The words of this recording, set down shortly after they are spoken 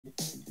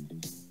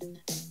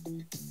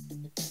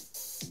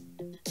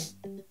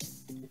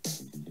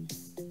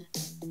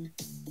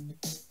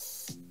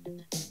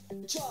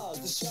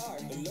Jaws, the shark,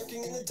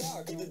 lurking in the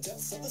dark of the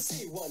depths of the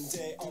sea. One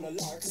day on a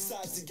lark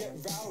decides to get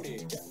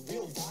rowdy, get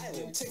real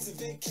violent. Takes a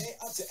vacay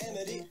up to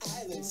Amity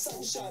Island.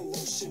 Sunshine,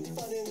 lotion,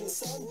 fun in the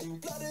sun,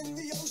 blood in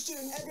the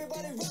ocean.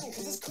 Everybody run,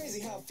 cause it's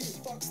crazy how few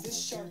fucks this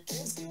shark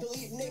gives. He'll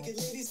eat naked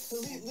ladies,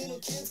 he'll eat little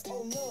kids,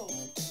 oh no.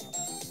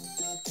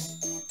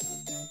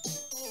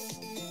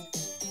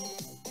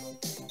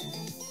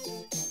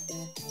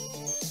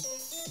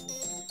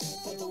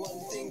 But the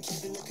one thing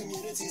keeping the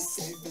community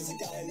safe is a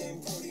guy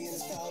named Brody and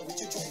his pal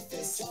Richard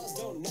Dreyfuss. Jaws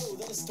don't know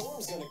that a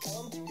storm's gonna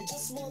come. He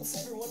just wants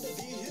everyone to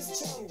be his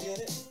chum, get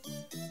it?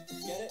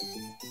 Get it?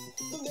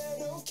 The mayor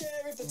don't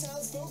care if the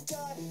townsfolk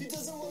die. He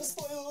doesn't want to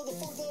spoil the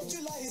 4th of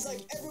July. He's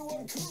like,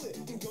 everyone cool it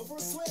and go for a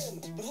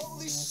swim. But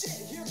holy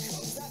shit, here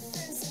comes that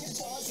friend singing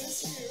Jaws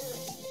is here.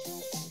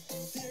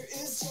 Here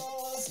is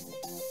Jaws.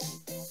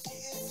 He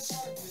is a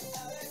shark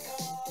without a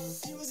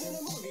cause. He was in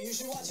a movie, you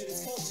should watch it,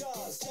 it's called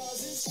Jaws. Jaws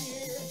is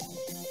here.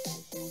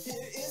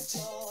 Here is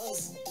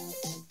Jaws.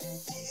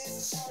 He is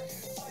a shark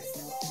who fights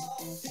the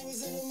law. He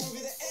was in a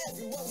movie that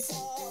everyone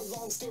saw.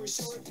 Long story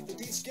short, the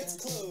beach gets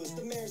closed.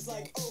 The mayor's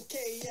like,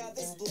 okay, yeah,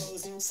 this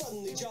blows.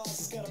 Suddenly Jaws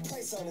has got a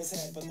price on his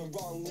head, but the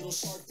wrong little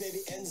shark baby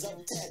ends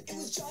up dead. It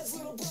was Jaws'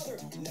 little brother.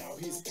 Now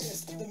he's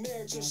pissed. The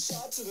mayor just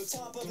shot to the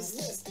top of his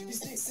list. He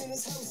sneaks in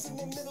his house in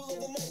the middle of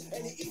the night,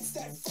 and he eats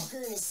that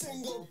fucker in a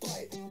single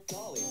bite.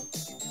 Golly.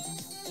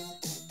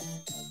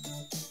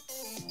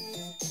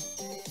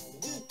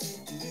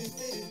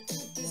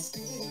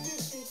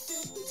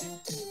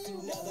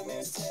 Now the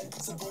mayor's dead,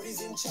 so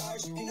Brody's in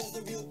charge. He knows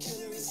the real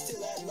killer is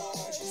still at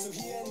large. So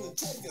he and the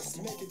Dreyfuss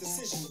make a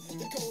decision.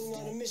 They're going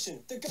on a mission.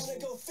 They're gonna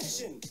go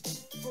fishing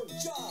for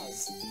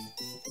Jaws.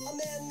 A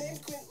man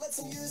named Quint lets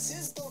him use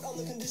his boat on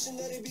the condition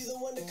that he'd be the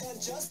one to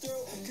cut Jaws'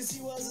 throat, cause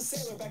he was a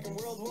sailor back in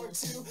World War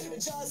II,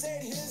 and Jaws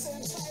ate his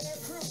entire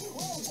crew.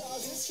 Whoa,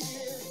 Jaws is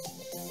here.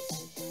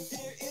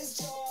 Here is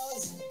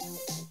Jaws.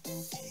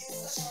 He is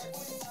a shark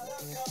without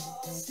a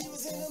cause. He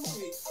was in a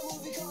movie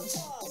called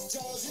Jaws.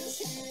 Jaws is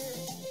here.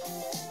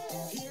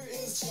 Here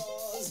is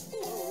Jaws.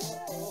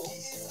 Oh. He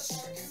is a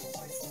shark who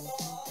fights the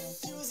law.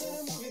 He was in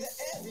a movie that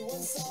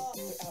everyone saw.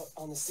 They're out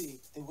on the sea,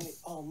 they wait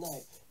all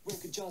night. Where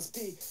could Jaws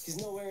be? He's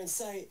nowhere in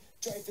sight.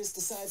 Dreyfuss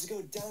decides to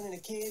go down in a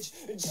cage,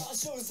 and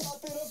Jaws shows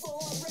up in a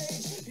full-on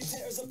rage. He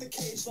tears up the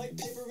cage like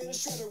paper in a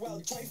shredder, while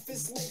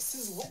Dreyfuss makes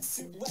his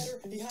wetsuit wetter.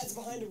 He hides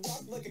behind a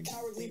rock like a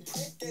cowardly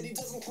prick, and he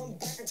doesn't come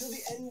back until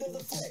the end of the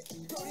flick.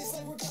 Brody's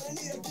like, we're gonna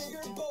need a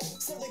bigger boat,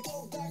 so they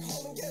go back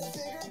home and get a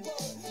bigger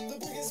boat. The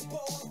biggest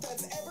boat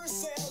that's ever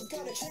sailed,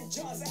 gonna kick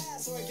Jaws'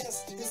 ass, or I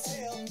guess his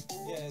tail.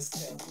 Yeah, his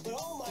tail. But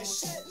oh my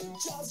shit,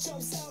 Jaws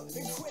jumps out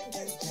and Quint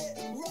gets bit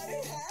right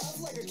in half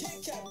like a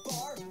Kit Kat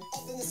bar.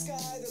 Up in the sky,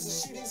 there's a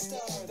shooting star.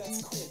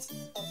 That's Quint.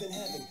 Up in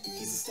heaven,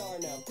 he's a star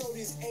now.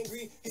 Brody's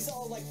angry, he's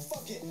all like,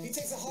 fuck it. He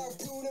takes a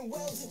harpoon and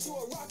welds into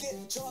a rocket.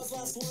 Jaws'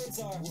 last words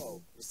are,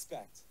 whoa,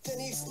 respect. Then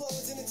he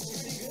explodes and it's a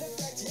pretty good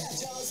effect. Yeah,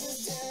 Jaws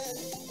is dead.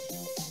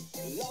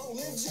 Long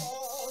live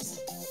Jaws.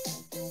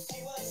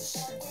 He was a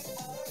shark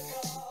without a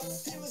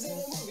cause. He was in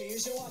a movie, you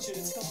should watch it,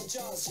 it's called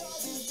Jaws.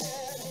 Jaws is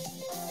dead.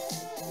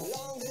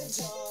 Long live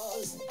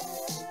Jaws.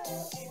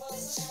 He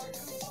was a shark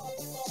who fought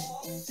the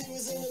law. He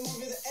was in a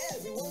movie that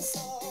everyone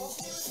saw.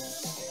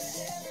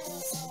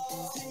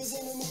 He was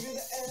in a movie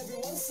that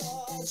everyone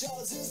saw.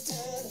 Jaws is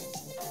dead.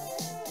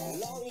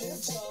 Long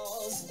live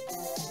Jaws. He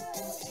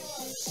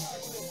was a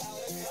shark without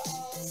a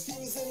cause. He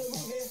was in a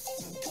movie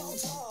called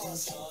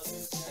Jaws.